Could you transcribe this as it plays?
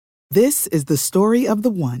This is the story of the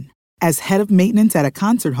one. As head of maintenance at a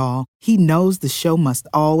concert hall, he knows the show must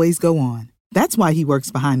always go on. That's why he works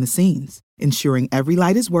behind the scenes, ensuring every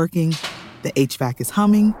light is working, the HVAC is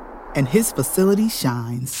humming, and his facility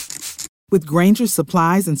shines. With Grainger's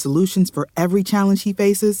supplies and solutions for every challenge he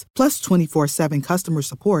faces, plus 24/7 customer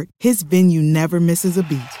support, his venue never misses a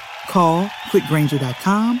beat. Call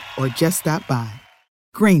quickgrainger.com or just stop by.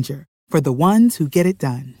 Grainger, for the ones who get it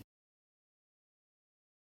done.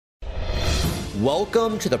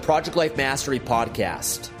 Welcome to the Project Life Mastery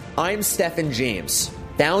Podcast. I'm Stephen James,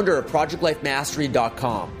 founder of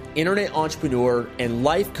ProjectLifeMastery.com, internet entrepreneur and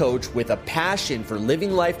life coach with a passion for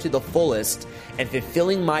living life to the fullest and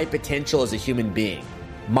fulfilling my potential as a human being.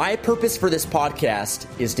 My purpose for this podcast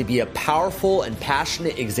is to be a powerful and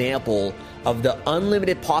passionate example of the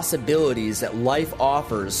unlimited possibilities that life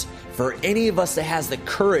offers for any of us that has the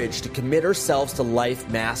courage to commit ourselves to life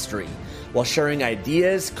mastery, while sharing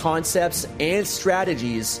ideas, concepts, and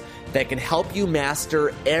strategies that can help you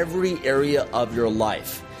master every area of your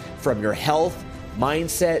life, from your health,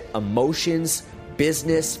 mindset, emotions,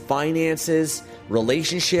 business, finances,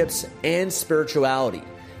 relationships, and spirituality.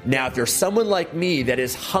 Now, if you're someone like me that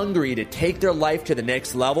is hungry to take their life to the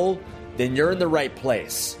next level, then you're in the right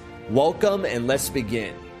place. Welcome, and let's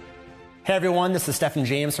begin. Hey everyone, this is Stephen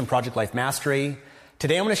James from Project Life Mastery.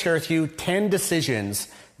 Today I'm going to share with you 10 decisions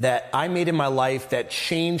that I made in my life that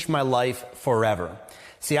changed my life forever.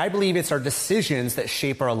 See, I believe it's our decisions that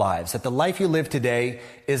shape our lives, that the life you live today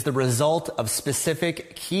is the result of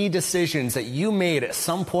specific key decisions that you made at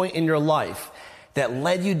some point in your life that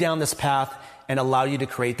led you down this path and allow you to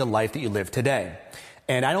create the life that you live today.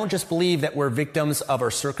 And I don't just believe that we're victims of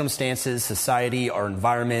our circumstances, society, our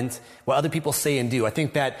environment, what other people say and do. I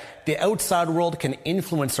think that the outside world can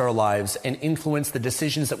influence our lives and influence the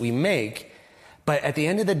decisions that we make. But at the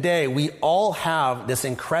end of the day, we all have this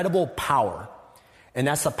incredible power, and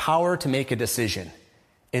that's the power to make a decision.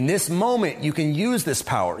 In this moment, you can use this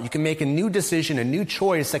power. You can make a new decision, a new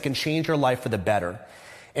choice that can change your life for the better.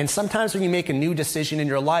 And sometimes when you make a new decision in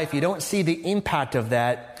your life, you don't see the impact of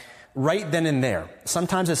that right then and there.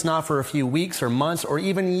 Sometimes it's not for a few weeks or months or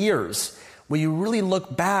even years, where you really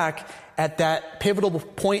look back at that pivotal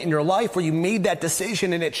point in your life where you made that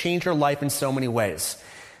decision and it changed your life in so many ways.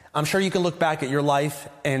 I'm sure you can look back at your life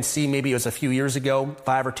and see maybe it was a few years ago,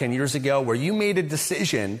 5 or 10 years ago, where you made a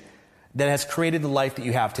decision that has created the life that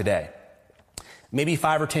you have today. Maybe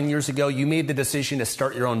 5 or 10 years ago, you made the decision to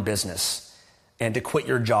start your own business and to quit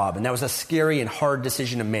your job. And that was a scary and hard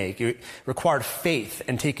decision to make. It required faith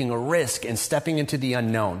and taking a risk and stepping into the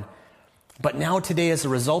unknown. But now today, as a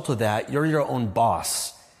result of that, you're your own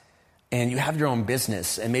boss and you have your own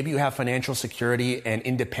business, and maybe you have financial security and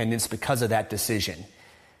independence because of that decision.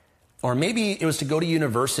 Or maybe it was to go to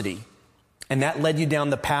university, and that led you down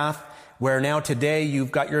the path where now today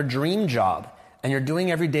you've got your dream job and you're doing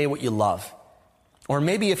every day what you love. Or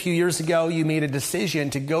maybe a few years ago, you made a decision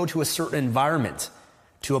to go to a certain environment,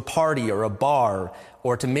 to a party or a bar,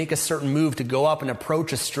 or to make a certain move to go up and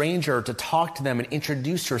approach a stranger, to talk to them and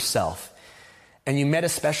introduce yourself. And you met a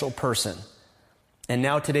special person. And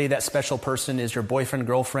now today, that special person is your boyfriend,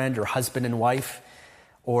 girlfriend, or husband and wife.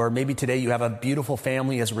 Or maybe today you have a beautiful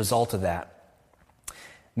family as a result of that.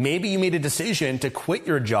 Maybe you made a decision to quit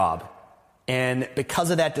your job, and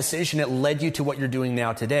because of that decision, it led you to what you're doing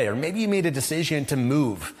now today. Or maybe you made a decision to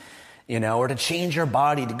move, or to change your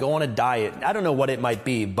body, to go on a diet. I don't know what it might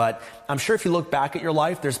be, but I'm sure if you look back at your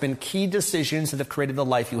life, there's been key decisions that have created the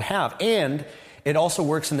life you have. And it also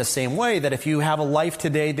works in the same way that if you have a life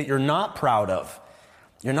today that you're not proud of,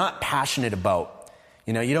 you're not passionate about,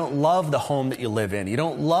 you don't love the home that you live in, you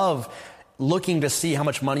don't love looking to see how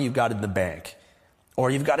much money you've got in the bank, or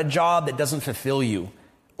you've got a job that doesn't fulfill you,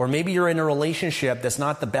 or maybe you're in a relationship that's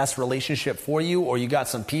not the best relationship for you, or you got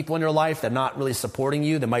some people in your life that are not really supporting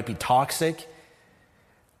you, that might be toxic.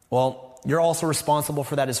 Well, you're also responsible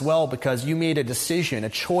for that as well, because you made a decision, a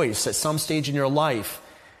choice at some stage in your life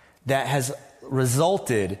that has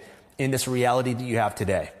resulted in this reality that you have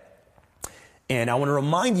today. And I want to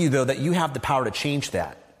remind you, though, that you have the power to change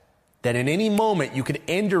that. That in any moment you could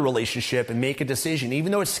end your relationship and make a decision.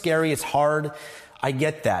 Even though it's scary, it's hard, I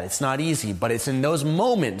get that. It's not easy, but it's in those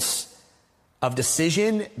moments of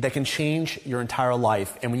decision that can change your entire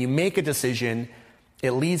life. And when you make a decision,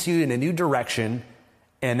 it leads you in a new direction,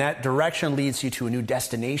 and that direction leads you to a new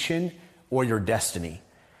destination or your destiny.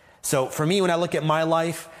 So for me, when I look at my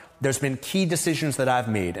life, there's been key decisions that I've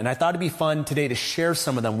made, and I thought it'd be fun today to share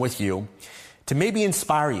some of them with you to maybe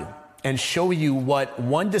inspire you and show you what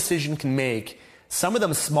one decision can make, some of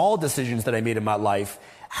them small decisions that I made in my life,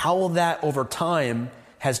 how that over time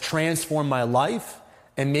has transformed my life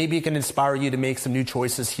And maybe it can inspire you to make some new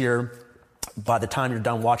choices here by the time you're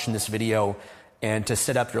done watching this video and to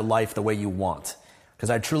set up your life the way you want. Because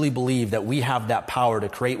I truly believe that we have that power to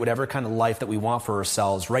create whatever kind of life that we want for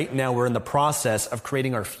ourselves. Right now, we're in the process of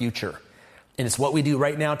creating our future. And it's what we do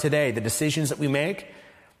right now today, the decisions that we make,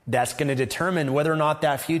 that's going to determine whether or not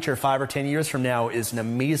that future 5 or 10 years from now is an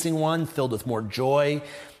amazing one filled with more joy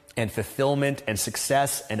and fulfillment and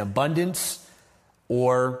success and abundance.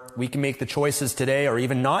 Or we can make the choices today, or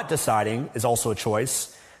even not deciding is also a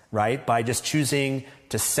choice, right? By just choosing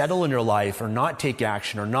to settle in your life or not take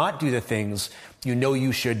action or not do the things you know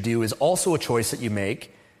you should do is also a choice that you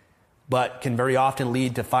make, but can very often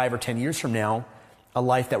lead to 5 or 10 years from now, a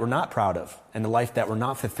life that we're not proud of and a life that we're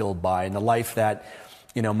not fulfilled by and the life that,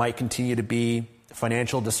 might continue to be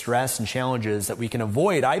financial distress and challenges that we can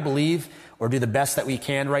avoid, I believe, or do the best that we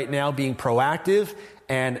can right now, being proactive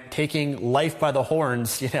and taking life by the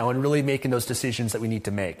horns, and really making those decisions that we need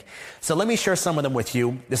to make. So let me share some of them with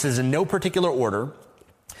you. This is in no particular order.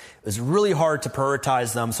 It's really hard to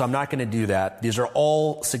prioritize them, so I'm not going to do that. These are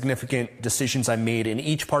all significant decisions I made in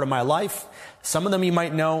each part of my life. Some of them you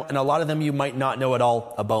might know, and a lot of them you might not know at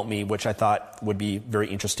all about me, which I thought would be very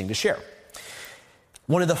interesting to share.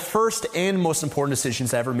 One of the first and most important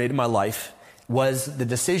decisions I ever made in my life was the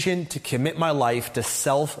decision to commit my life to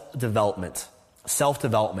self-development.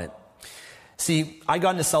 Self-development. See, I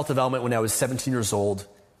got into self-development when I was 17 years old.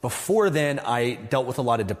 Before then, I dealt with a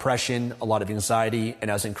lot of depression, a lot of anxiety, and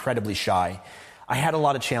I was incredibly shy. I had a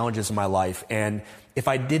lot of challenges in my life, and if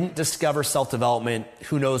I didn't discover self-development,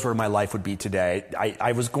 who knows where my life would be today.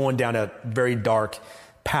 I was going down a very dark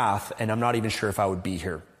path, and I'm not even sure if I would be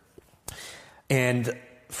here. And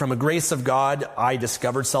from a grace of God, I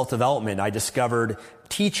discovered self-development. I discovered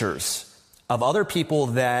teachers of other people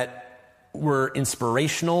that were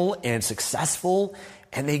inspirational and successful,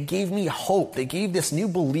 and they gave me hope. They gave this new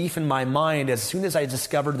belief in my mind. As soon as I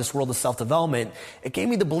discovered this world of self-development, it gave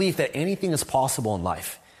me the belief that anything is possible in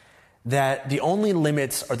life, that the only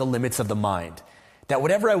limits are the limits of the mind, that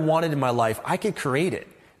whatever I wanted in my life, I could create it,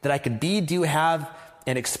 that I could be, do, have,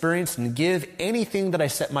 and experience and give anything that I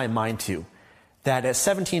set my mind to. That at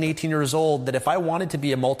 17, 18 years old, that if I wanted to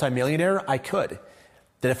be a multimillionaire, I could.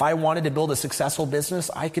 That if I wanted to build a successful business,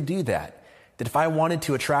 I could do that. That if I wanted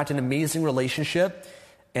to attract an amazing relationship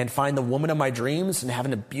and find the woman of my dreams and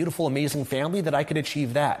having a beautiful, amazing family, that I could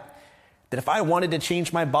achieve that. That if I wanted to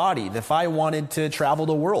change my body, that if I wanted to travel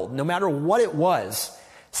the world, no matter what it was,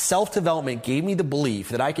 self-development gave me the belief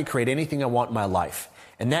that I could create anything I want in my life.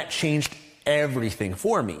 And that changed everything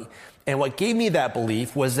for me. And what gave me that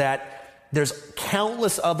belief was that there's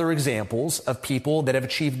countless other examples of people that have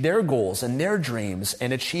achieved their goals and their dreams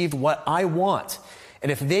and achieved what I want. And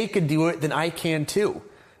if they could do it, then I can too.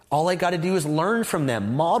 All I got to do is learn from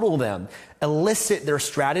them, model them, elicit their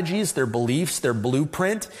strategies, their beliefs, their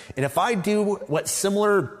blueprint. And if I do what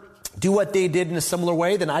they did in a similar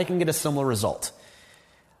way, then I can get a similar result.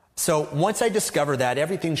 So once I discovered that,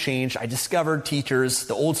 everything changed. I discovered teachers,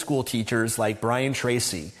 the old school teachers like Brian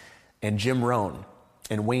Tracy and Jim Rohn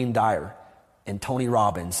and Wayne Dyer and Tony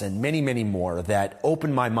Robbins and many, many more that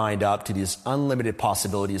opened my mind up to these unlimited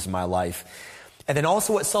possibilities in my life. And then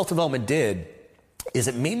also what self-development did is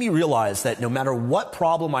it made me realize that no matter what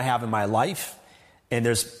problem I have in my life, and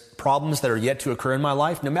there's problems that are yet to occur in my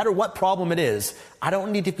life, no matter what problem it is, I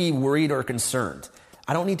don't need to be worried or concerned.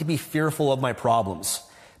 I don't need to be fearful of my problems,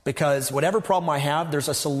 because whatever problem I have, there's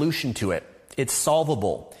a solution to it. It's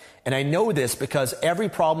solvable. And I know this because every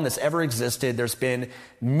problem that's ever existed, there's been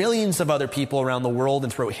millions of other people around the world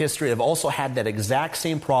and throughout history have also had that exact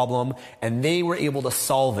same problem, and they were able to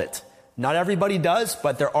solve it. Not everybody does,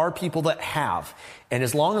 but there are people that have. And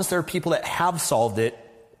as long as there are people that have solved it,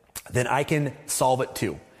 then I can solve it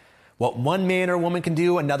too. What one man or woman can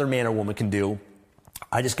do, another man or woman can do.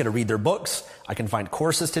 I just got to read their books. I can find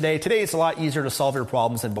courses today. Today it's a lot easier to solve your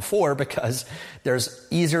problems than before because there's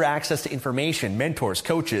easier access to information, mentors,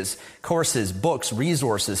 coaches, courses, books,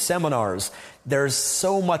 resources, seminars. There's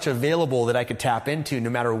so much available that I could tap into no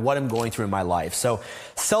matter what I'm going through in my life. So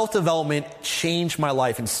self-development changed my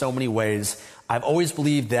life in so many ways. I've always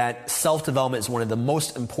believed that self-development is one of the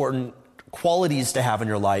most important qualities to have in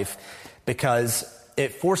your life because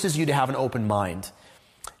it forces you to have an open mind.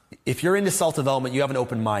 If you're into self-development, you have an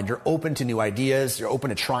open mind. You're open to new ideas. You're open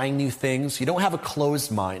to trying new things. You don't have a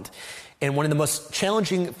closed mind. And one of the most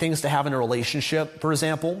challenging things to have in a relationship, for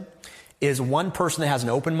example, is one person that has an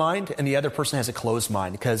open mind and the other person has a closed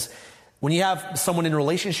mind. Because when you have someone in a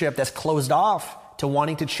relationship that's closed off to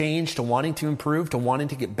wanting to change, to wanting to improve, to wanting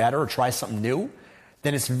to get better or try something new,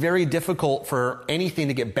 then it's very difficult for anything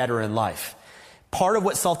to get better in life. Part of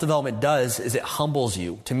what self-development does is it humbles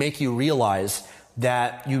you to make you realize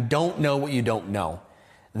that you don't know what you don't know,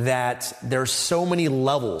 that there's so many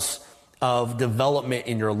levels of development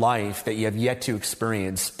in your life that you have yet to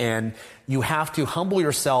experience, and you have to humble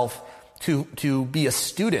yourself to be a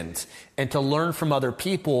student and to learn from other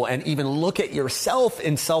people and even look at yourself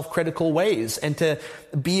in self-critical ways and to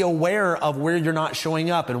be aware of where you're not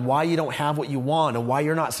showing up and why you don't have what you want and why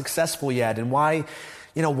you're not successful yet and why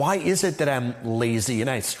is it that I'm lazy and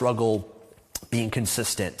I struggle being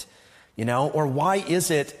consistent, or why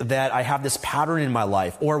is it that I have this pattern in my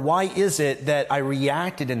life, or why is it that I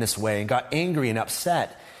reacted in this way and got angry and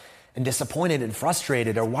upset and disappointed and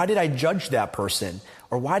frustrated, or why did I judge that person,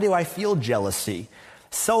 or why do I feel jealousy?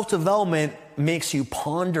 Self-development makes you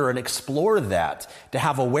ponder and explore that, to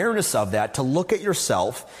have awareness of that, to look at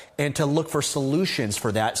yourself and to look for solutions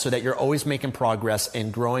for that so that you're always making progress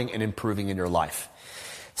and growing and improving in your life.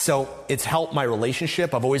 So it's helped my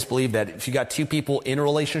relationship. I've always believed that if you got two people in a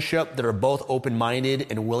relationship that are both open-minded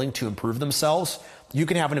and willing to improve themselves, you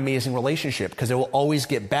can have an amazing relationship because it will always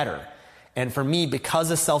get better. And for me, because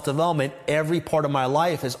of self-development, every part of my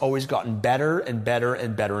life has always gotten better and better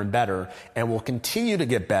and better and better, and will continue to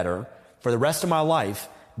get better for the rest of my life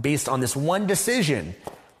based on this one decision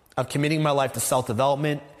of committing my life to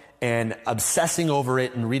self-development and obsessing over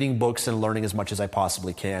it and reading books and learning as much as I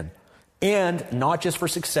possibly can. And not just for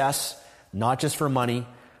success, not just for money.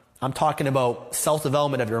 I'm talking about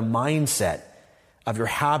self-development of your mindset, of your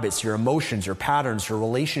habits, your emotions, your patterns, your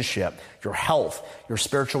relationship, your health, your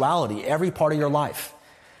spirituality, every part of your life.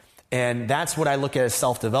 And that's what I look at as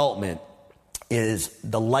self-development, is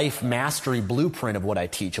the life mastery blueprint of what I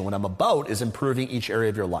teach. And what I'm about is improving each area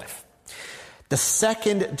of your life. The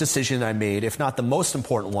second decision I made, if not the most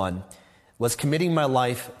important one, was committing my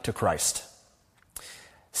life to Christ.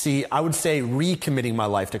 See, I would say recommitting my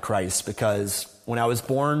life to Christ, because when I was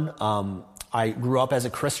born, I grew up as a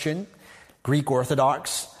Christian, Greek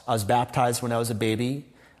Orthodox. I was baptized when I was a baby.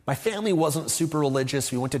 My family wasn't super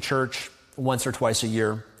religious. We went to church once or twice a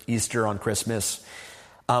year, Easter, on Christmas.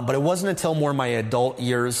 But it wasn't until more my adult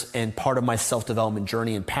years and part of my self-development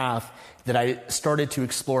journey and path that I started to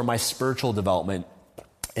explore my spiritual development.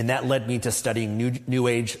 And that led me to studying New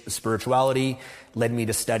Age spirituality, led me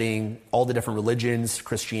to studying all the different religions,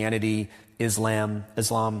 Christianity, Islam,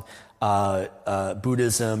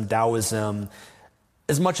 Buddhism, Taoism,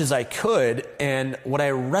 as much as I could. And what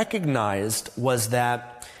I recognized was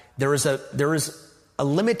that there is a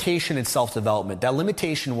limitation in self-development. That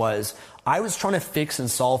limitation was I was trying to fix and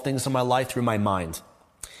solve things in my life through my mind.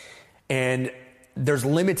 And there's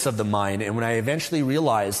limits of the mind. And when I eventually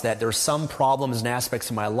realized that there's some problems and aspects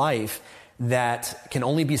of my life that can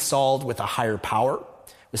only be solved with a higher power,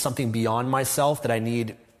 with something beyond myself, that I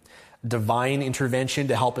need divine intervention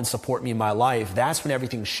to help and support me in my life, that's when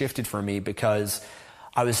everything shifted for me, because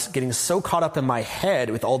I was getting so caught up in my head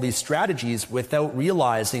with all these strategies without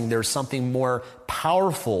realizing there's something more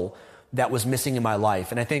powerful that was missing in my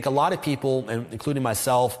life. And I think a lot of people, including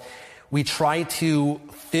myself, we try to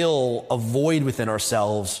fill a void within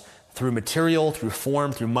ourselves through material, through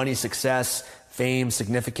form, through money, success, fame,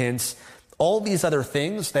 significance, all these other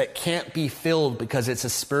things that can't be filled because it's a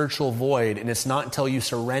spiritual void. And it's not until you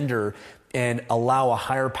surrender and allow a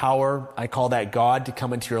higher power, I call that God, to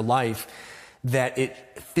come into your life, that it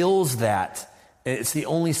fills that. It's the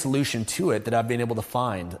only solution to it that I've been able to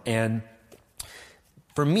find. And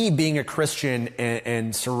for me, being a Christian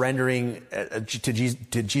and surrendering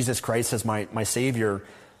to Jesus Christ as my Savior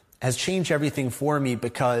has changed everything for me,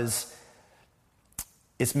 because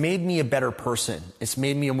it's made me a better person. It's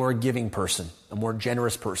made me a more giving person, a more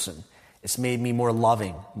generous person. It's made me more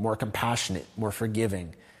loving, more compassionate, more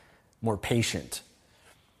forgiving, more patient.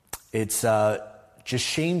 It's just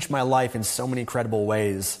changed my life in so many incredible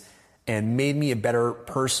ways and made me a better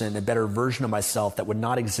person, a better version of myself that would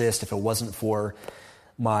not exist if it wasn't for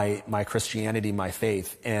my Christianity, my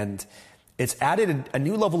faith. And it's added a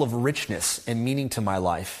new level of richness and meaning to my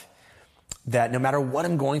life, that no matter what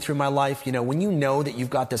I'm going through in my life, when you know that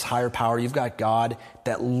you've got this higher power, you've got God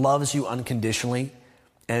that loves you unconditionally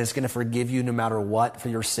and is going to forgive you no matter what for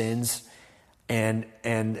your sins, and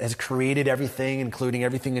has created everything, including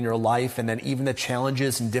everything in your life, and then even the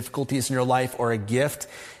challenges and difficulties in your life are a gift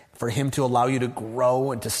for Him to allow you to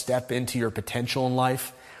grow and to step into your potential in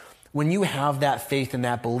life. When you have that faith and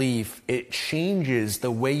that belief, it changes the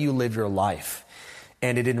way you live your life,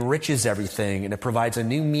 and it enriches everything, and it provides a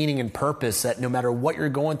new meaning and purpose that no matter what you're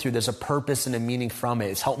going through, there's a purpose and a meaning from it.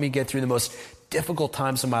 It's helped me get through the most difficult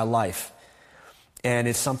times of my life. And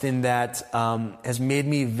it's something that has made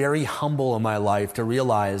me very humble in my life to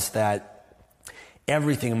realize that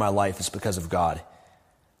everything in my life is because of God.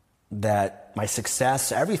 That my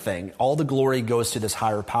success, everything, all the glory goes to this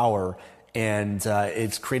higher power. And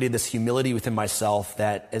it's created this humility within myself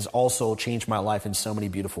that has also changed my life in so many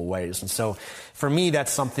beautiful ways. And so for me,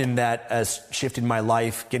 that's something that has shifted my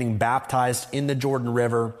life. Getting baptized in the Jordan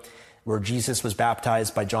River, where Jesus was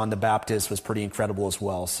baptized by John the Baptist, was pretty incredible as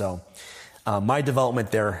well. So my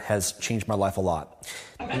development there has changed my life a lot.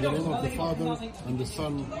 In the name of the Father, and the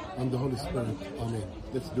Son, and the Holy Spirit. Amen.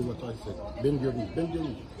 Let's do what I said. Bend your knee. Bend your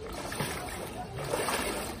knee.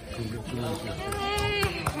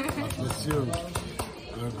 God bless you.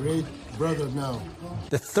 You're a great brother now.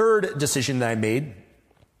 The third decision that I made,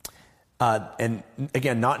 and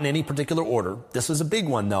again, not in any particular order, this was a big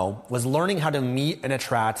one though, was learning how to meet and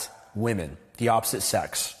attract women, the opposite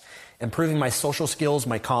sex, improving my social skills,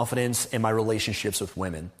 my confidence, and my relationships with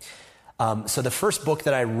women. So the first book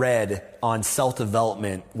that I read on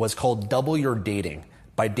self-development was called Double Your Dating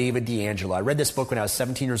by David D'Angelo. I read this book when I was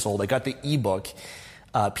 17 years old. I got the ebook,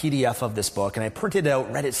 PDF of this book, and I printed it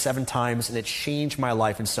out, read it 7 times, and it changed my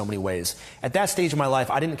life in so many ways. At that stage of my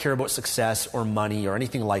life, I didn't care about success or money or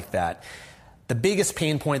anything like that. The biggest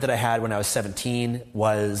pain point that I had when I was 17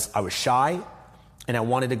 was I was shy, and I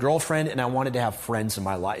wanted a girlfriend, and I wanted to have friends in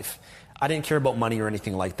my life. I didn't care about money or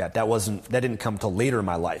anything like that. That didn't come till later in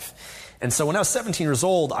my life. And so when I was 17 years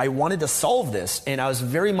old, I wanted to solve this, and I was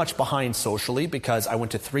very much behind socially because I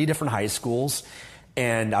went to 3 different high schools,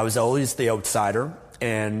 and I was always the outsider,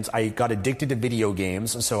 and I got addicted to video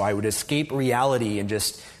games, and so I would escape reality and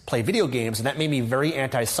just play video games, and that made me very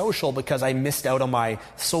antisocial because I missed out on my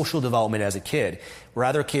social development as a kid. Where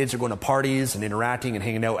other kids are going to parties and interacting and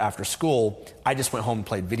hanging out after school, I just went home and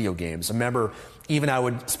played video games. I remember even I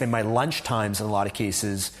would spend my lunch times in a lot of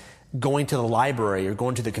cases going to the library or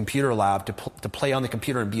going to the computer lab to play on the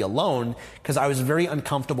computer and be alone because I was very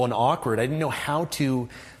uncomfortable and awkward. I didn't know how to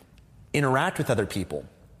interact with other people.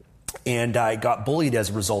 And I got bullied as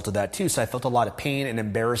a result of that too. So I felt a lot of pain and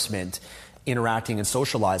embarrassment interacting and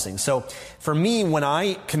socializing. So for me, when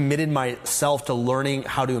I committed myself to learning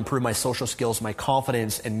how to improve my social skills, my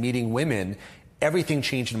confidence, and meeting women, everything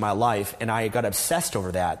changed in my life, and I got obsessed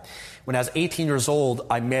over that. When I was 18 years old,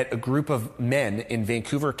 I met a group of men in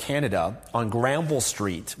Vancouver, Canada, on Granville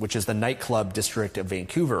Street, which is the nightclub district of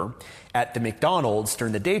Vancouver, at the McDonald's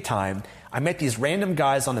during the daytime. I met these random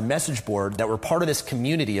guys on the message board that were part of this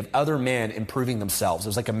community of other men improving themselves. It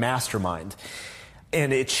was like a mastermind.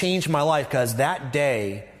 And it changed my life because that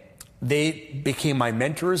day, they became my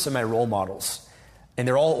mentors and my role models. And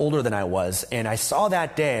they're all older than I was. And I saw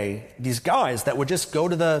that day these guys that would just go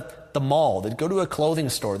to the mall. They'd go to a clothing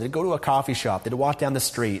store. They'd go to a coffee shop. They'd walk down the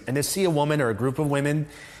street. And they'd see a woman or a group of women.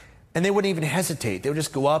 And they wouldn't even hesitate. They would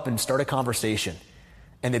just go up and start a conversation.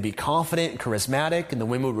 And they'd be confident and charismatic. And the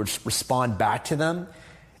women would respond back to them.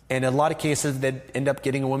 And in a lot of cases, they'd end up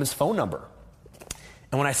getting a woman's phone number.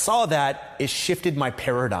 And when I saw that, it shifted my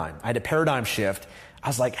paradigm. I had a paradigm shift. I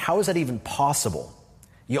was like, how is that even possible?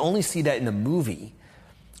 You only see that in a movie.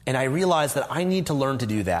 And I realized that I need to learn to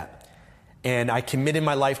do that. And I committed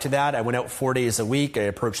my life to that. I went out 4 days a week. I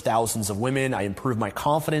approached thousands of women. I improved my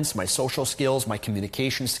confidence, my social skills, my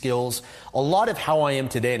communication skills. A lot of how I am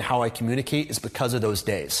today and how I communicate is because of those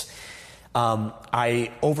days.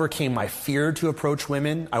 I overcame my fear to approach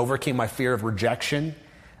women. I overcame my fear of rejection.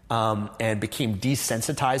 And became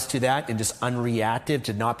desensitized to that and just unreactive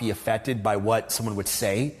to not be affected by what someone would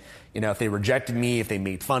say. You know, if they rejected me, if they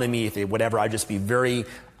made fun of me, if they whatever, I'd just be very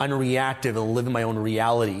unreactive and live in my own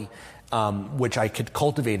reality, which I could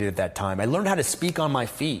cultivate at that time. I learned how to speak on my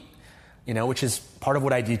feet, you know, which is part of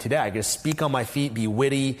what I do today. I just speak on my feet, be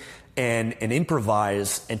witty, and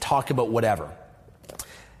improvise and talk about whatever.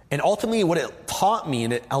 And ultimately, what it taught me,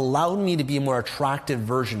 and it allowed me to be a more attractive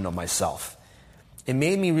version of myself. It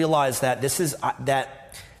made me realize that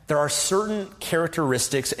that there are certain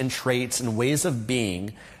characteristics and traits and ways of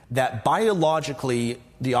being that biologically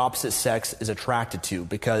the opposite sex is attracted to,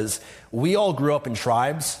 because we all grew up in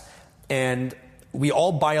tribes and we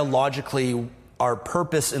all biologically, our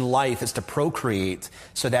purpose in life is to procreate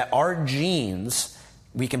so that our genes,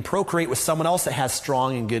 we can procreate with someone else that has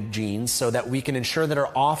strong and good genes so that we can ensure that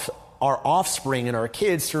our offspring and our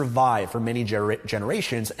kids survive for many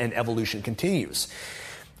generations and evolution continues.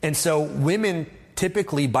 And so women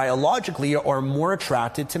typically biologically are more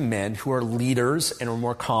attracted to men who are leaders and are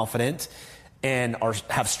more confident and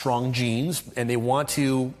have strong genes, and they want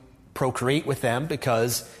to procreate with them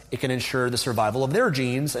because it can ensure the survival of their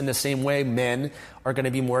genes. In the same way, men are going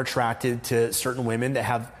to be more attracted to certain women that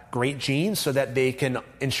have great genes so that they can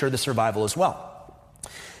ensure the survival as well.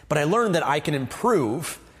 But I learned that I can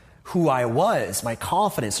improve who I was, my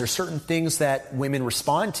confidence. There's certain things that women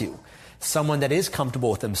respond to. Someone that is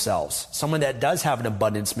comfortable with themselves, someone that does have an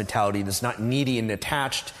abundance mentality, that's not needy and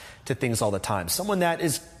attached to things all the time, someone that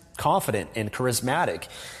is confident and charismatic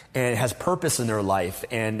and has purpose in their life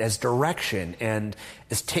and has direction and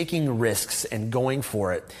is taking risks and going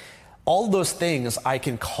for it. All those things I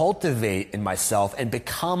can cultivate in myself and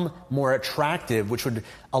become more attractive, which would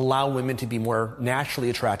allow women to be more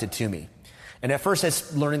naturally attracted to me. And at first I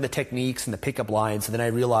was learning the techniques and the pickup lines, and then I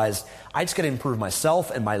realized I just got to improve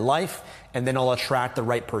myself and my life, and then I'll attract the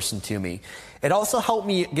right person to me. It also helped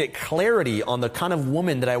me get clarity on the kind of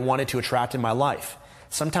woman that I wanted to attract in my life.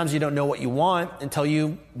 Sometimes you don't know what you want until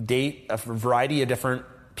you date a variety of different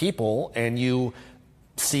people, and you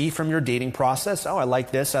see from your dating process, oh, I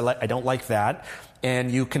like this, I don't like that,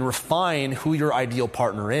 and you can refine who your ideal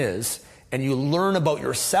partner is, and you learn about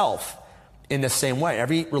yourself in the same way.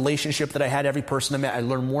 Every relationship that I had, every person I met, I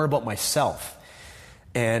learned more about myself.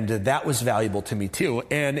 And that was valuable to me too.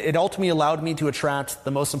 And it ultimately allowed me to attract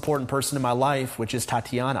the most important person in my life, which is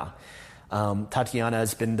Tatiana. Tatiana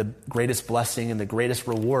has been the greatest blessing and the greatest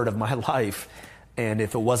reward of my life. And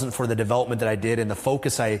if it wasn't for the development that I did and the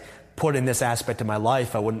focus I put in this aspect of my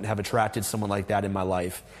life, I wouldn't have attracted someone like that in my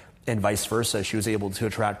life. And vice versa. She was able to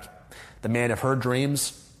attract the man of her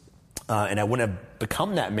dreams. And I wouldn't have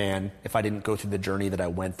become that man if I didn't go through the journey that I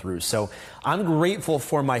went through. So I'm grateful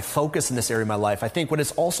for my focus in this area of my life. I think what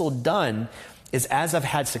it's also done is, as I've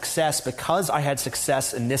had success, because I had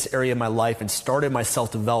success in this area of my life and started my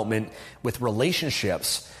self-development with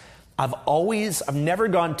relationships, I've never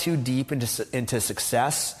gone too deep into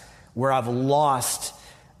success where I've lost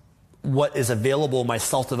what is available in my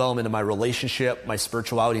self-development, in my relationship, my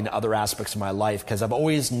spirituality, and other aspects of my life, because I've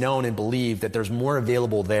always known and believed that there's more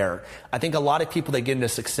available there. I think a lot of people that get into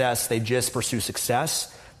success, they just pursue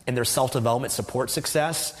success, and their self-development supports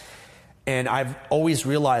success. And I've always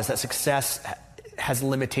realized that success has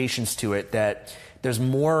limitations to it, that there's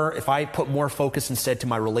more, if I put more focus instead to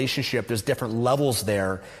my relationship, there's different levels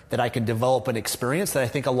there that I can develop and experience that I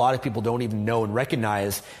think a lot of people don't even know and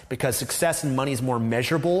recognize, because success and money is more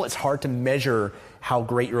measurable. It's hard to measure how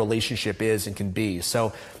great your relationship is and can be.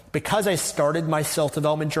 So because I started my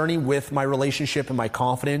self-development journey with my relationship and my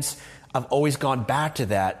confidence, I've always gone back to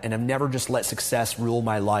that, and I've never just let success rule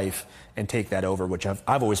my life and take that over, which I've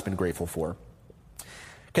always been grateful for.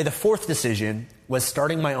 Okay, the fourth decision was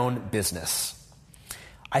starting my own business.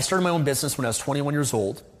 I started my own business when I was 21 years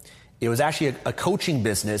old. It was actually a coaching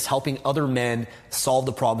business helping other men solve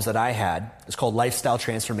the problems that I had. It's called Lifestyle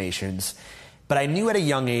Transformations. But I knew at a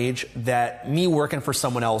young age that me working for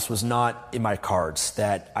someone else was not in my cards,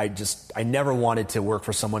 that I never wanted to work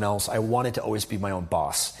for someone else. I wanted to always be my own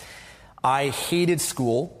boss. I hated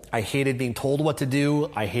school. I hated being told what to do.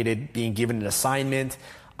 I hated being given an assignment.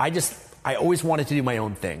 I always wanted to do my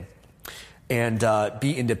own thing and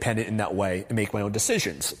be independent in that way and make my own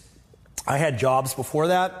decisions. I had jobs before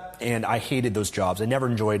that, and I hated those jobs. I never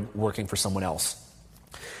enjoyed working for someone else.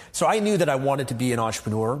 So I knew that I wanted to be an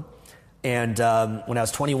entrepreneur, and when I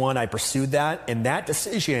was 21, I pursued that, and that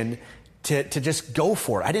decision to just go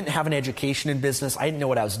for it. I didn't have an education in business. I didn't know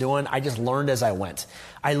what I was doing. I just learned as I went.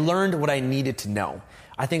 I learned what I needed to know.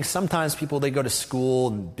 I think sometimes people, they go to school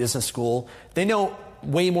and business school, they know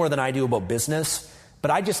way more than I do about business, but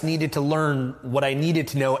I just needed to learn what I needed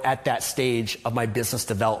to know at that stage of my business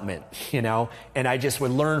development, and I just would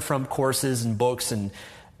learn from courses and books and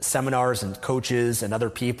seminars and coaches and other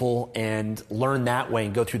people and learn that way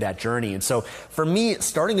and go through that journey. And so for me,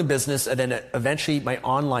 starting a business and then eventually my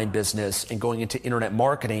online business and going into internet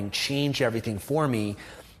marketing changed everything for me,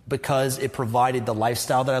 because it provided the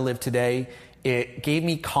lifestyle that I live today. It gave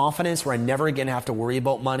me confidence where I never again have to worry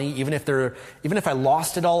about money. Even if I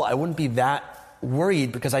lost it all, I wouldn't be that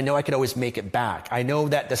worried, because I know I could always make it back. I know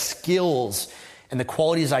that the skills and the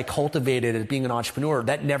qualities I cultivated as being an entrepreneur,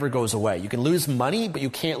 that never goes away. You can lose money, but you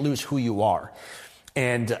can't lose who you are.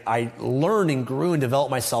 And I learned and grew and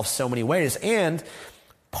developed myself so many ways. And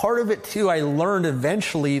part of it too, I learned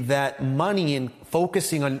eventually that money and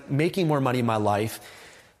focusing on making more money in my life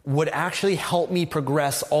would actually help me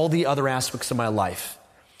progress all the other aspects of my life.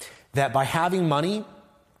 That by having money,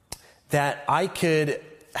 that I could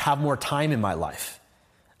have more time in my life.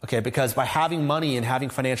 Okay, because by having money and having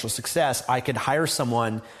financial success, I could hire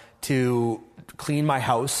someone to clean my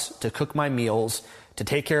house, to cook my meals, to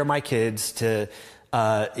take care of my kids, to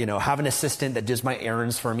have an assistant that does my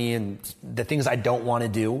errands for me and the things I don't want to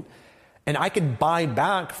do. And I could buy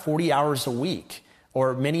back 40 hours a week,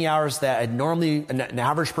 or many hours that normally an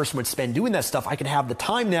average person would spend doing that stuff. I could have the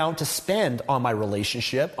time now to spend on my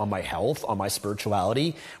relationship, on my health, on my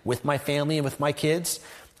spirituality, with my family and with my kids.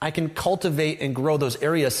 I can cultivate and grow those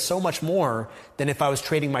areas so much more than if I was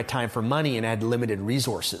trading my time for money and had limited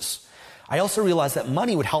resources. I also realized that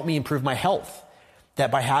money would help me improve my health. That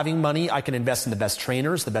by having money, I can invest in the best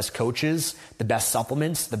trainers, the best coaches, the best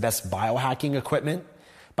supplements, the best biohacking equipment.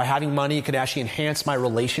 By having money, it could actually enhance my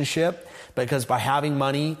relationship, because by having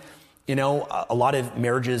money, a lot of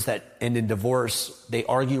marriages that end in divorce, they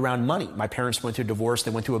argue around money. My parents went through a divorce,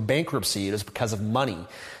 they went through a bankruptcy. It was because of money.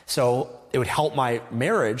 So it would help my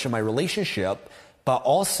marriage and my relationship, but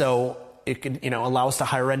also it could, allow us to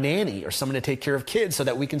hire a nanny or someone to take care of kids so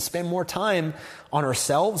that we can spend more time on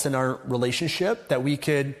ourselves and our relationship, that we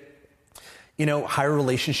could, hire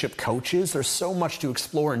relationship coaches. There's so much to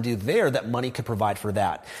explore and do there that money could provide for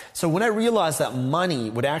that. So when I realized that money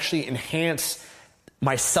would actually enhance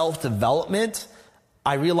my self-development,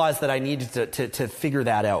 I realized that I needed to figure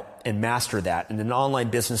that out and master that. And an online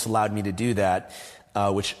business allowed me to do that,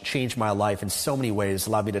 which changed my life in so many ways,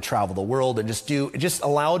 allowed me to travel the world and it just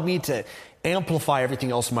allowed me to amplify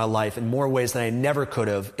everything else in my life in more ways than I never could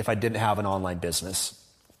have if I didn't have an online business.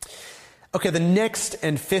 Okay, the next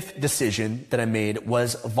and fifth decision that I made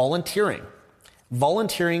was volunteering.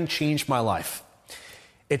 Volunteering changed my life.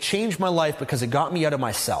 It changed my life because it got me out of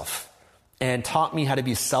myself and taught me how to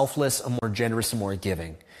be selfless and more generous and more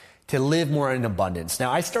giving, to live more in abundance.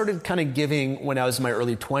 Now, I started kind of giving when I was in my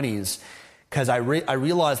early 20s because I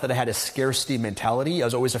realized that I had a scarcity mentality. I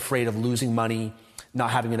was always afraid of losing money,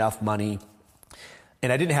 not having enough money.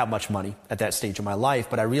 And I didn't have much money at that stage of my life,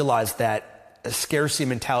 but I realized that a scarcity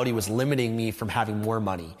mentality was limiting me from having more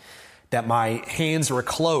money, that my hands were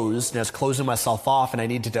closed and I was closing myself off, and I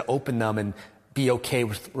needed to open them and be okay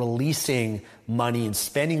with releasing money and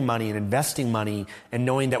spending money and investing money, and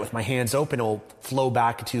knowing that with my hands open, it will flow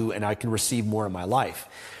back to and I can receive more in my life.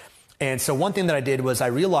 And so one thing that I did was I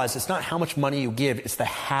realized it's not how much money you give, it's the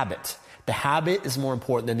habit. The habit is more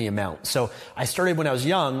important than the amount. So I started when I was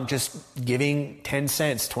young, just giving 10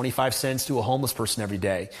 cents, 25 cents to a homeless person every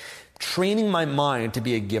day, training my mind to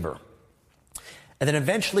be a giver. And then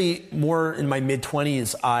eventually, more in my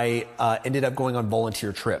mid-20s, I ended up going on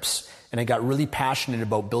volunteer trips. And I got really passionate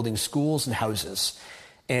about building schools and houses.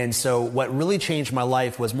 And so what really changed my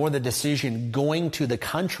life was more the decision going to the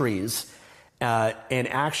countries and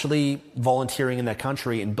actually volunteering in that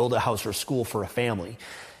country and build a house or school for a family.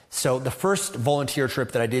 So the first volunteer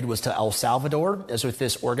trip that I did was to El Salvador. It was with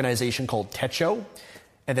this organization called Techo.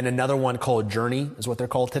 And then another one called Journey is what they're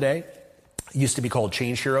called today. It used to be called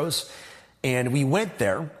Change Heroes. And we went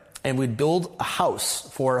there and we'd build a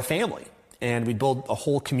house for a family. And we'd build a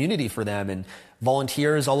whole community for them. And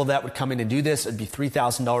volunteers, all of that would come in and do this. It'd be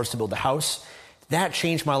 $3,000 to build a house. That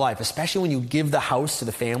changed my life, especially when you give the house to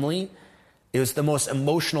the family. It was the most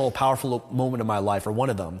emotional, powerful moment of my life, or one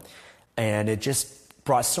of them. And it just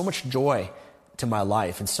brought so much joy to my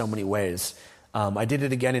life in so many ways. I did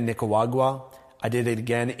it again in Nicaragua. I did it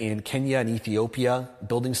again in Kenya and Ethiopia,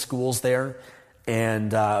 building schools there.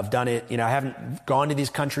 And I've done it, I haven't gone to these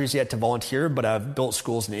countries yet to volunteer, but I've built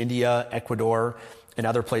schools in India, Ecuador, and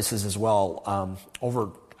other places as well. Over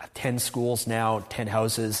 10 schools now, 10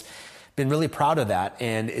 houses. Been really proud of that.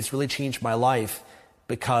 And it's really changed my life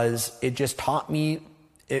because it just taught me,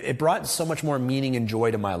 it brought so much more meaning and joy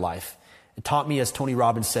to my life. It taught me, as Tony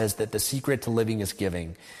Robbins says, that the secret to living is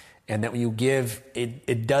giving. And that when you give,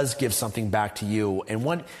 it does give something back to you. And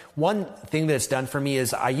one thing that it's done for me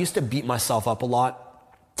is I used to beat myself up a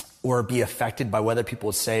lot or be affected by what other people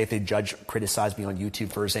would say if they criticize me on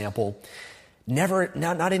YouTube, for example.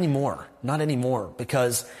 Not anymore. Not anymore.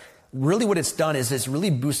 Because really what it's done is it's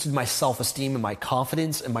really boosted my self-esteem and my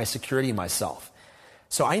confidence and my security in myself.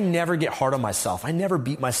 So I never get hard on myself. I never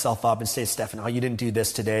beat myself up and say, Stefan, oh, you didn't do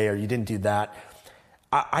this today or you didn't do that.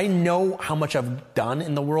 I know how much I've done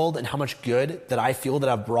in the world and how much good that I feel that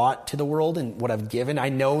I've brought to the world and what I've given. I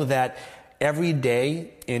know that every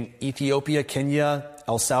day in Ethiopia, Kenya,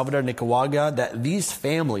 El Salvador, Nicaragua, that these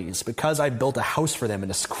families, because I built a house for them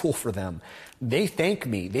and a school for them, they thank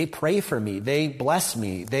me, they pray for me, they bless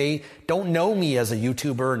me. They don't know me as a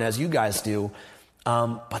YouTuber and as you guys do,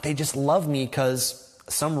 but they just love me because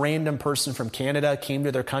some random person from Canada came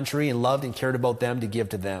to their country and loved and cared about them to give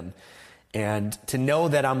to them. And to know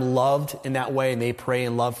that I'm loved in that way and they pray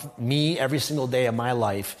and love me every single day of my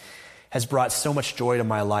life has brought so much joy to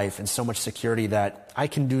my life and so much security that I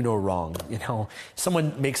can do no wrong.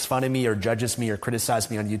 Someone makes fun of me or judges me or criticizes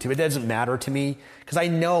me on YouTube. It doesn't matter to me because I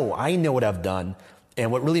know what I've done. And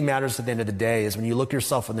what really matters at the end of the day is when you look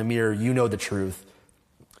yourself in the mirror, you know the truth.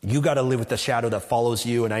 You got to live with the shadow that follows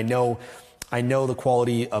you. And I know the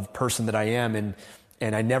quality of person that I am.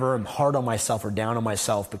 And I never am hard on myself or down on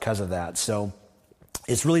myself because of that. So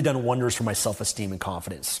it's really done wonders for my self-esteem and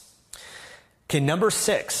confidence. Okay, number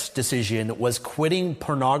 6 decision was quitting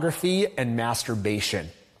pornography and masturbation.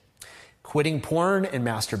 Quitting porn and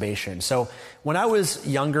masturbation. So when I was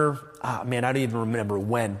younger, I don't even remember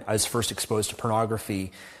when I was first exposed to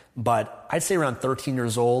pornography, but I'd say around 13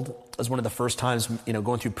 years old. It was one of the first times,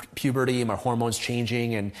 going through puberty, my hormones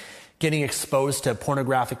changing and getting exposed to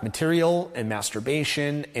pornographic material and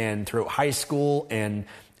masturbation, and throughout high school, and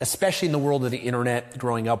especially in the world of the internet,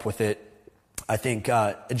 growing up with it. I think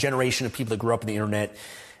a generation of people that grew up in the internet,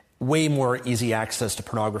 way more easy access to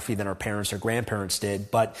pornography than our parents or grandparents did.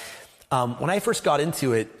 But when I first got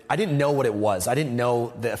into it, I didn't know what it was. I didn't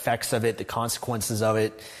know the effects of it, the consequences of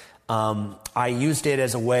it. I used it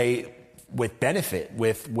as a way with benefit,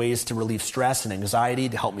 with ways to relieve stress and anxiety,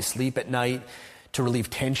 to help me sleep at night, to relieve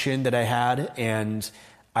tension that I had. And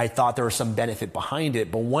I thought there was some benefit behind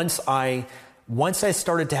it. But once I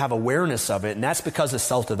started to have awareness of it, and that's because of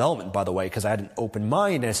self-development, by the way, because I had an open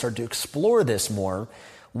mind and I started to explore this more.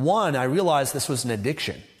 One, I realized this was an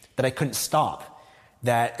addiction that I couldn't stop.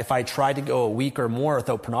 That if I tried to go a week or more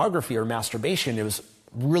without pornography or masturbation, it was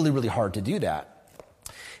really, really hard to do that.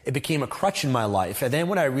 It became a crutch in my life. And then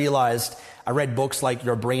when I realized, I read books like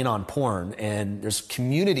Your Brain on Porn, and there's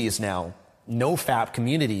communities now, NoFap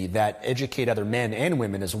community, that educate other men and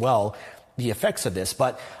women as well, the effects of this.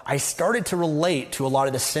 But I started to relate to a lot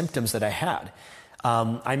of the symptoms that I had.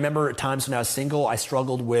 I remember at times when I was single, I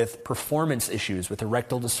struggled with performance issues, with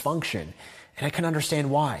erectile dysfunction, and I couldn't understand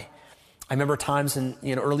why. I remember times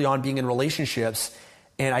early on being in relationships,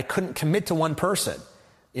 and I couldn't commit to one person.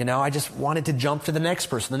 I just wanted to jump to the next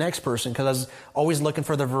person, because I was always looking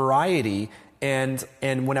for the variety. And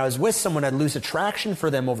when I was with someone, I'd lose attraction for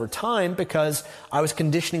them over time because I was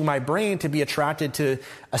conditioning my brain to be attracted to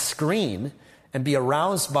a screen and be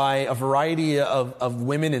aroused by a variety of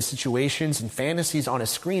women and situations and fantasies on a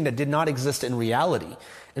screen that did not exist in reality.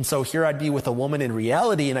 And so here I'd be with a woman in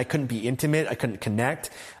reality, and I couldn't be intimate, I couldn't connect.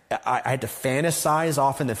 I had to fantasize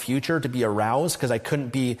off in the future to be aroused because I couldn't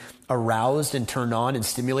be aroused and turned on and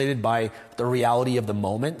stimulated by the reality of the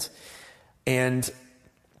moment. And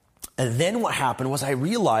then what happened was I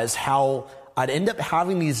realized how I'd end up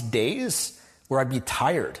having these days where I'd be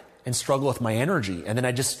tired and struggle with my energy. And then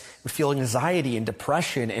I just would feel anxiety and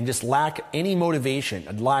depression and just lack any motivation.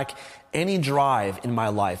 I'd lack any drive in my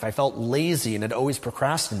life. I felt lazy and I'd always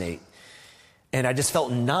procrastinate. And I just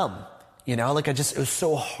felt numb. It was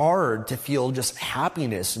so hard to feel just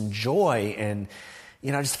happiness and joy and,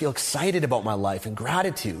 I just feel excited about my life and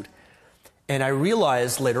gratitude. And I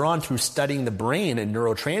realized later on through studying the brain and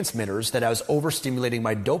neurotransmitters that I was overstimulating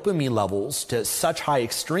my dopamine levels to such high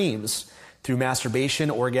extremes through masturbation,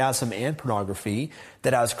 orgasm, and pornography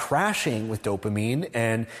that I was crashing with dopamine.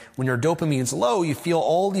 And when your dopamine's low, you feel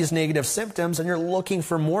all these negative symptoms and you're looking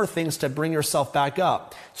for more things to bring yourself back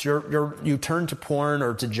up. So you turn to porn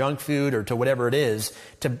or to junk food or to whatever it is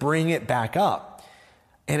to bring it back up.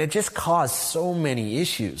 And it just caused so many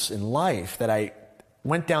issues in life that I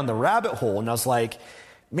went down the rabbit hole, and I was like,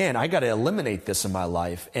 man, I got to eliminate this in my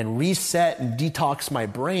life and reset and detox my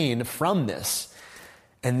brain from this.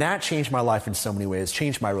 And that changed my life in so many ways,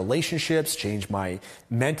 changed my relationships, changed my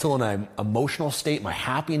mental and emotional state, my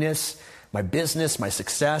happiness, my business, my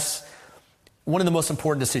success. One of the most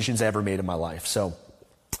important decisions I ever made in my life. So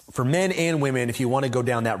for men and women, if you want to go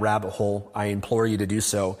down that rabbit hole, I implore you to do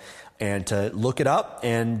so and to look it up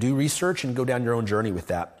and do research and go down your own journey with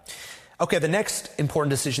that. Okay, the next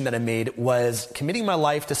important decision that I made was committing my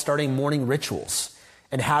life to starting morning rituals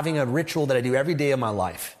and having a ritual that I do every day of my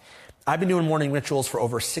life. I've been doing morning rituals for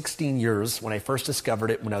over 16 years. When I first discovered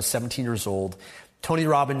it when I was 17 years old, Tony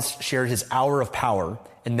Robbins shared his hour of power,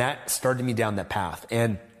 and that started me down that path.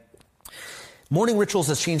 And morning rituals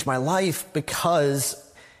has changed my life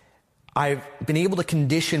because I've been able to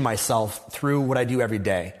condition myself through what I do every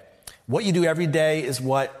day. What you do every day is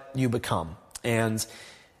what you become. And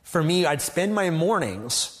for me, I'd spend my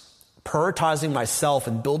mornings prioritizing myself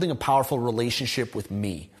and building a powerful relationship with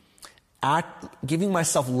me. Giving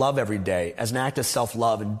myself love every day as an act of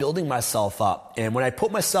self-love and building myself up. And when I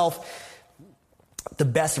put myself, the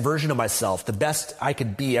best version of myself, the best I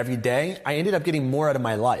could be every day, I ended up getting more out of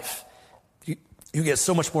my life. You get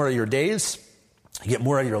so much more out of your days. You get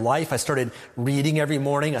more out of your life. I started reading every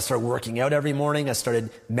morning. I started working out every morning. I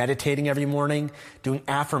started meditating every morning, doing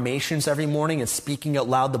affirmations every morning and speaking out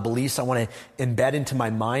loud the beliefs I want to embed into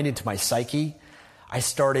my mind, into my psyche. I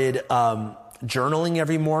started journaling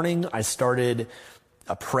every morning. I started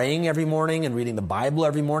praying every morning and reading the Bible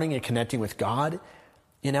every morning and connecting with God.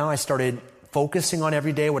 I started focusing on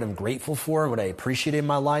every day what I'm grateful for and what I appreciate in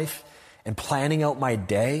my life and planning out my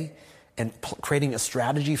day and creating a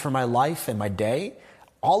strategy for my life and my day,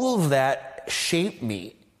 all of that shaped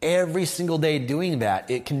me. Every single day doing that,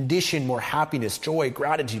 it conditioned more happiness, joy,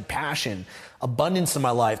 gratitude, passion, abundance in my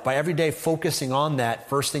life by every day focusing on that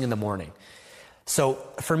first thing in the morning. So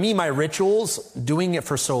for me, my rituals, doing it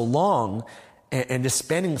for so long and just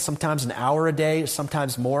spending sometimes an hour a day,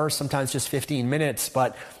 sometimes more, sometimes just 15 minutes,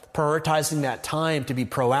 but prioritizing that time to be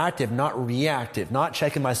proactive, not reactive, not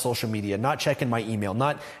checking my social media, not checking my email,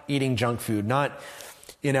 not eating junk food, not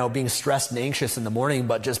being stressed and anxious in the morning,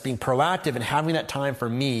 but just being proactive and having that time for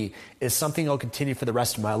me is something I'll continue for the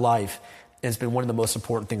rest of my life. And it's been one of the most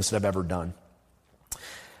important things that I've ever done.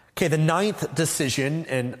 Okay, the 9th decision,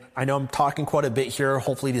 and I know I'm talking quite a bit here.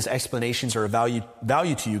 Hopefully these explanations are of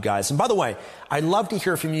value to you guys. And by the way, I'd love to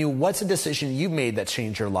hear from you. What's a decision you've made that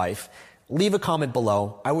changed your life? Leave a comment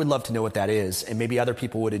below. I would love to know what that is, and maybe other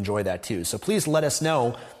people would enjoy that too. So please let us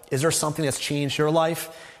know, is there something that's changed your life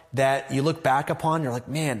that you look back upon, you're like,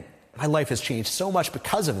 man, my life has changed so much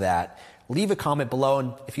because of that? Leave a comment below,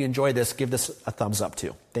 and if you enjoyed this, give this a thumbs up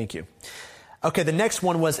too. Thank you. Okay, the next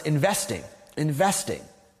one was investing.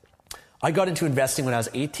 I got into investing when I was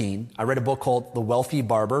 18. I read a book called The Wealthy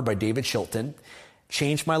Barber by David Chilton.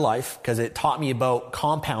 Changed my life because it taught me about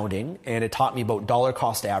compounding, and it taught me about dollar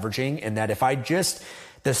cost averaging, and that if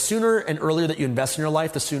the sooner and earlier that you invest in your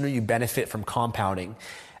life, the sooner you benefit from compounding.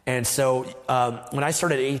 And so when I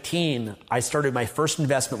started at 18, my first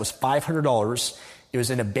investment was $500. It was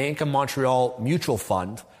in a Bank of Montreal mutual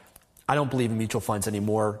fund. I don't believe in mutual funds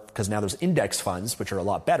anymore because now there's index funds, which are a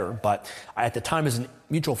lot better. But at the time it was a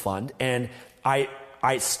mutual fund. And I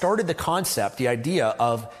started the concept, the idea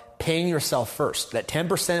of paying yourself first. That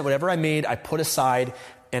 10%, whatever I made, I put aside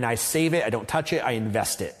and I save it. I don't touch it. I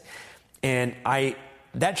invest it. And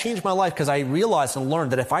that changed my life because I realized and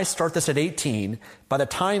learned that if I start this at 18, by the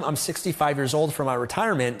time I'm 65 years old for my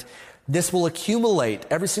retirement, this will accumulate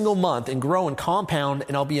every single month and grow and compound,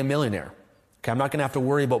 and I'll be a millionaire. Okay, I'm not going to have to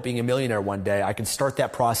worry about being a millionaire one day. I can start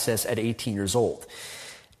that process at 18 years old.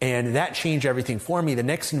 And that changed everything for me. The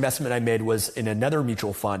next investment I made was in another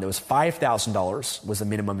mutual fund. It was $5,000 was the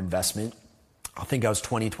minimum investment. I think I was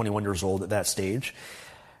 21 years old at that stage.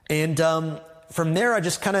 And from there, I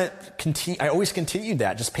just kind of I always continued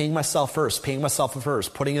that, just paying myself first,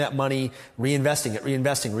 putting that money,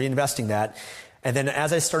 reinvesting that. And then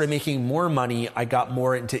as I started making more money, I got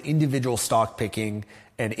more into individual stock picking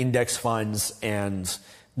and index funds and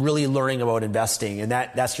really learning about investing. And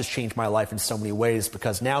that's just changed my life in so many ways,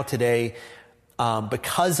 because now today,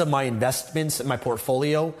 because of my investments in my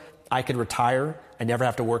portfolio, I could retire. I never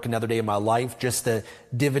have to work another day in my life. Just the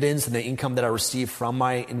dividends and the income that I receive from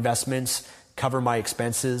my investments cover my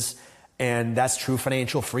expenses. And that's true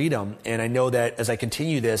financial freedom. And I know that as I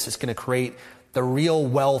continue this, it's going to create the real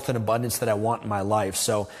wealth and abundance that I want in my life.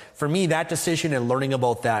 So for me, that decision and learning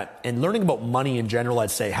about that and learning about money in general,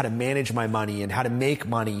 I'd say how to manage my money and how to make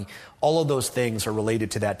money, all of those things are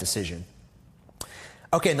related to that decision.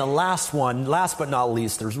 Okay, and the last one, last but not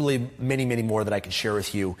least, there's really many, many more that I can share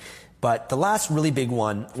with you. But the last really big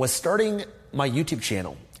one was starting my YouTube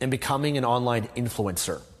channel and becoming an online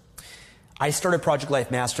influencer. I started Project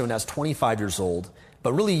Life Mastery when I was 25 years old,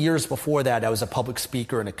 but really years before that, I was a public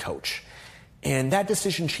speaker and a coach. And that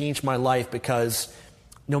decision changed my life because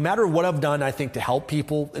no matter what I've done, I think, to help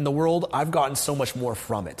people in the world, I've gotten so much more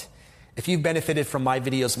from it. If you've benefited from my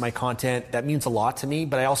videos and my content, that means a lot to me,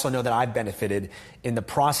 but I also know that I've benefited in the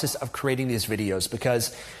process of creating these videos,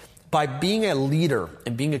 because by being a leader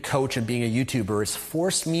and being a coach and being a YouTuber, it's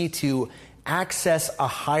forced me to access a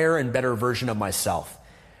higher and better version of myself.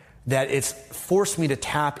 That it's forced me to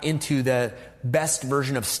tap into the best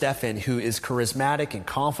version of Stefan, who is charismatic and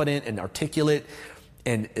confident and articulate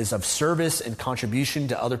and is of service and contribution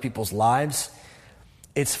to other people's lives.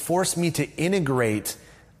 It's forced me to integrate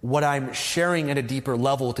what I'm sharing at a deeper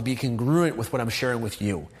level to be congruent with what I'm sharing with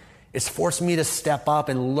you. It's forced me to step up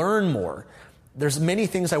and learn more. There's many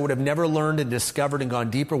things I would have never learned and discovered and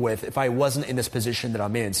gone deeper with if I wasn't in this position that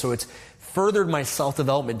I'm in. So it's furthered my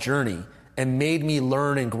self-development journey and made me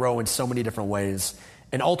learn and grow in so many different ways.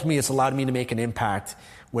 And ultimately, it's allowed me to make an impact,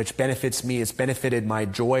 which benefits me. It's benefited my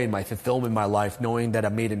joy and my fulfillment in my life, knowing that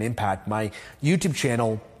I've made an impact. My YouTube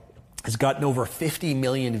channel has gotten over 50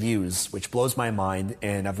 million views, which blows my mind.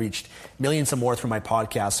 And I've reached millions and more through my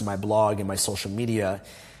podcast and my blog and my social media.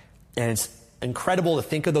 And it's incredible to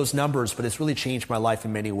think of those numbers, but it's really changed my life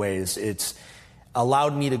in many ways. It's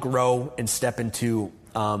allowed me to grow and step into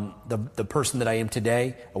the person that I am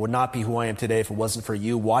today. I would not be who I am today if it wasn't for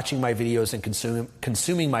you watching my videos and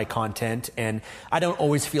consuming my content. And I don't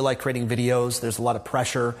always feel like creating videos. There's a lot of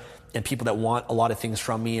pressure and people that want a lot of things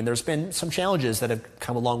from me. And there's been some challenges that have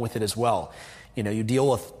come along with it as well. You deal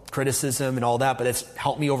with criticism and all that, but it's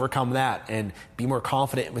helped me overcome that and be more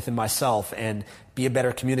confident within myself and be a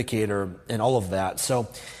better communicator and all of that. So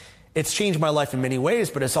it's changed my life in many ways,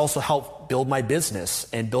 but it's also helped build my business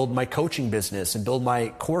and build my coaching business and build my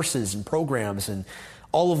courses and programs and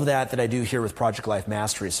all of that I do here with Project Life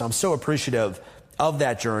Mastery. So I'm so appreciative of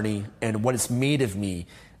that journey and what it's made of me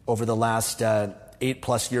over the last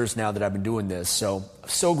 8+ years now that I've been doing this.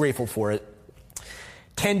 So grateful for it.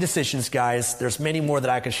 10 decisions, guys. There's many more that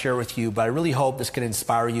I could share with you, but I really hope this can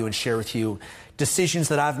inspire you and share with you decisions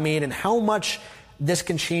that I've made and how much this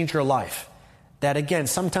can change your life. That again,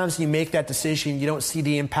 sometimes you make that decision, you don't see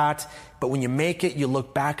the impact, but when you make it, you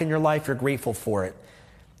look back in your life, you're grateful for it.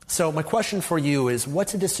 So my question for you is,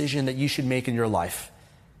 what's a decision that you should make in your life?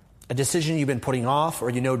 A decision you've been putting off,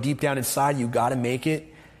 or deep down inside you got to make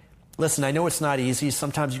it? Listen, I know it's not easy.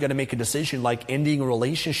 Sometimes you got to make a decision like ending a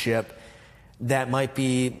relationship that might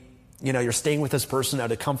be, you're staying with this person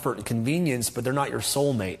out of comfort and convenience, but they're not your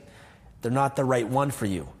soulmate. They're not the right one for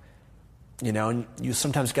you. And you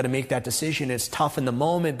sometimes got to make that decision. It's tough in the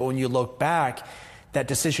moment, but when you look back, that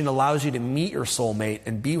decision allows you to meet your soulmate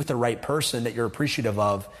and be with the right person that you're appreciative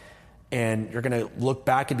of. And you're going to look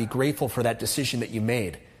back and be grateful for that decision that you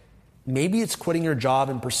made. Maybe it's quitting your job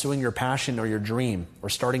and pursuing your passion or your dream or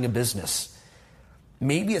starting a business.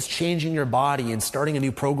 Maybe it's changing your body and starting a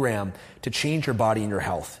new program to change your body and your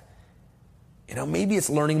health. Maybe it's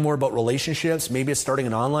learning more about relationships. Maybe it's starting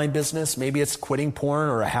an online business. Maybe it's quitting porn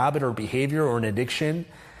or a habit or behavior or an addiction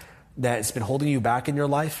that's been holding you back in your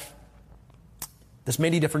life. There's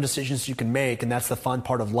many different decisions you can make, and that's the fun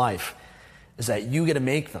part of life, is that you get to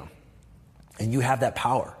make them. And you have that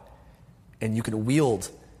power. And you can wield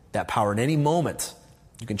that power in any moment.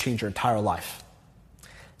 You can change your entire life.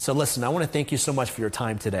 So listen, I want to thank you so much for your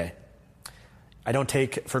time today. I don't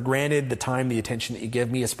take for granted the time, the attention that you give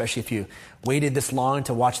me, especially if you waited this long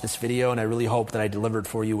to watch this video, and I really hope that I delivered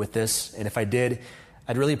for you with this. And if I did,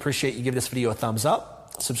 I'd really appreciate you give this video a thumbs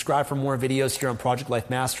up, subscribe for more videos here on Project Life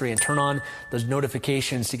Mastery, and turn on those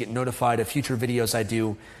notifications to get notified of future videos I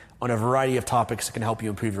do on a variety of topics that can help you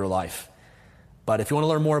improve your life. But if you want to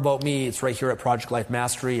learn more about me, it's right here at Project Life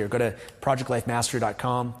Mastery, or go to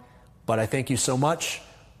projectlifemastery.com. But I thank you so much.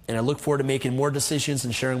 And I look forward to making more decisions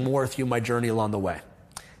and sharing more with you my journey along the way.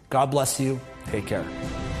 God bless you. Take care.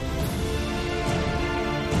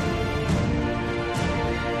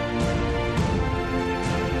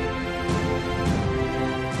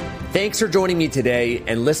 Thanks for joining me today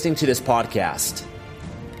and listening to this podcast.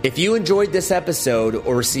 If you enjoyed this episode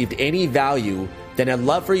or received any value, then I'd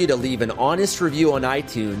love for you to leave an honest review on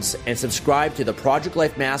iTunes and subscribe to the Project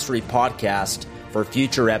Life Mastery podcast for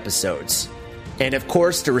future episodes. And of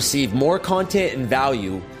course, to receive more content and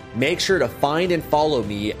value, make sure to find and follow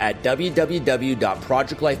me at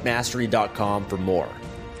www.projectlifemastery.com for more.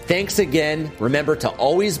 Thanks again. Remember to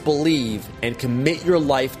always believe and commit your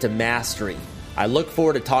life to mastery. I look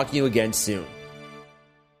forward to talking to you again soon.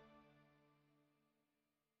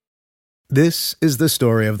 This is the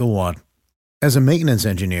story of the one. As a maintenance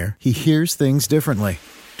engineer, he hears things differently.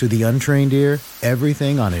 To the untrained ear,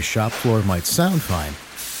 everything on his shop floor might sound fine,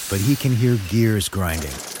 but he can hear gears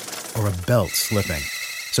grinding or a belt slipping.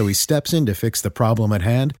 So he steps in to fix the problem at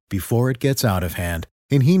hand before it gets out of hand.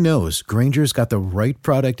 And he knows Grainger's got the right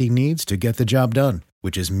product he needs to get the job done,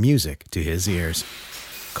 which is music to his ears.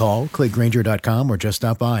 Call, click Grainger.com, or just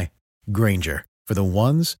stop by. Grainger, for the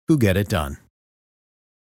ones who get it done.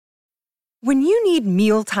 When you need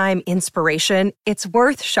mealtime inspiration, it's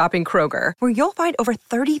worth shopping Kroger, where you'll find over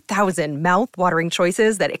 30,000 mouth-watering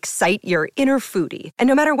choices that excite your inner foodie. And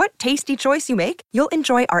no matter what tasty choice you make, you'll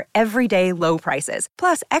enjoy our everyday low prices,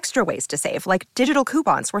 plus extra ways to save, like digital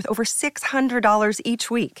coupons worth over $600 each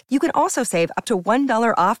week. You can also save up to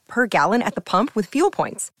 $1 off per gallon at the pump with fuel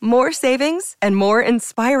points. More savings and more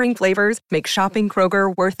inspiring flavors make shopping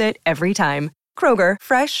Kroger worth it every time. Kroger,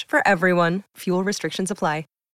 fresh for everyone. Fuel restrictions apply.